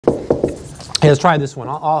Hey, let's try this one.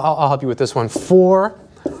 I'll help you with this one. 4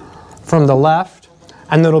 from the left,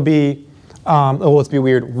 and it'll be, oh, let's be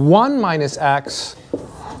weird, 1 minus x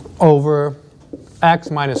over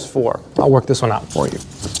x minus 4. I'll work this one out for you.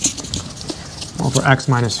 Over x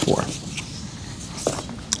minus 4.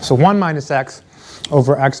 So 1 minus x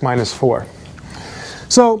over x minus 4.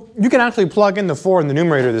 So you can actually plug in the 4 in the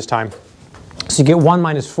numerator this time. So you get 1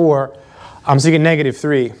 minus 4, so you get negative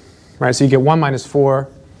 3, right? So you get 1 minus 4,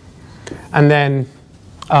 and then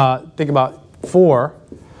think about 4.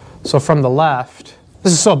 So from the left,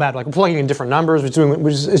 this is so bad, like we're plugging in different numbers,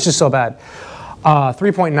 it's just so bad.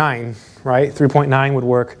 3.9, right? 3.9 would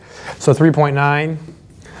work. So 3.9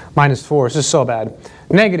 minus 4, it's just so bad.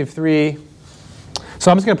 Negative 3,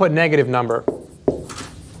 so I'm just going to put negative number.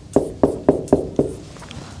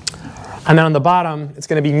 And then on the bottom, it's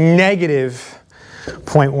going to be negative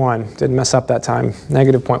 0.1. Didn't mess up that time.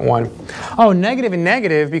 Negative 0.1. Oh, negative and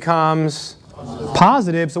negative becomes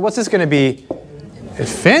positive. So what's this going to be?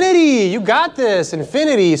 Infinity. You got this.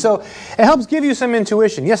 Infinity. So it helps give you some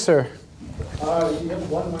intuition. Yes, sir? You have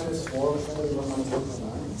 1 minus 4, which is 1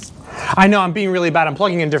 minus 4.9. I know. I'm being really bad. I'm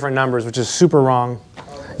plugging in different numbers, which is super wrong.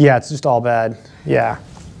 Yeah, it's just all bad. Yeah.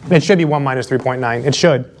 It should be 1 minus 3.9. It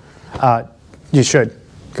should. You should.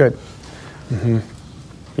 Good. Mm-hmm.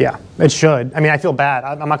 Yeah, it should. I mean, I feel bad.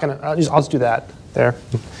 I'm not going to, I'll just do that there.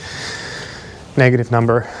 Negative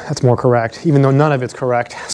number. That's more correct, even though none of it's correct.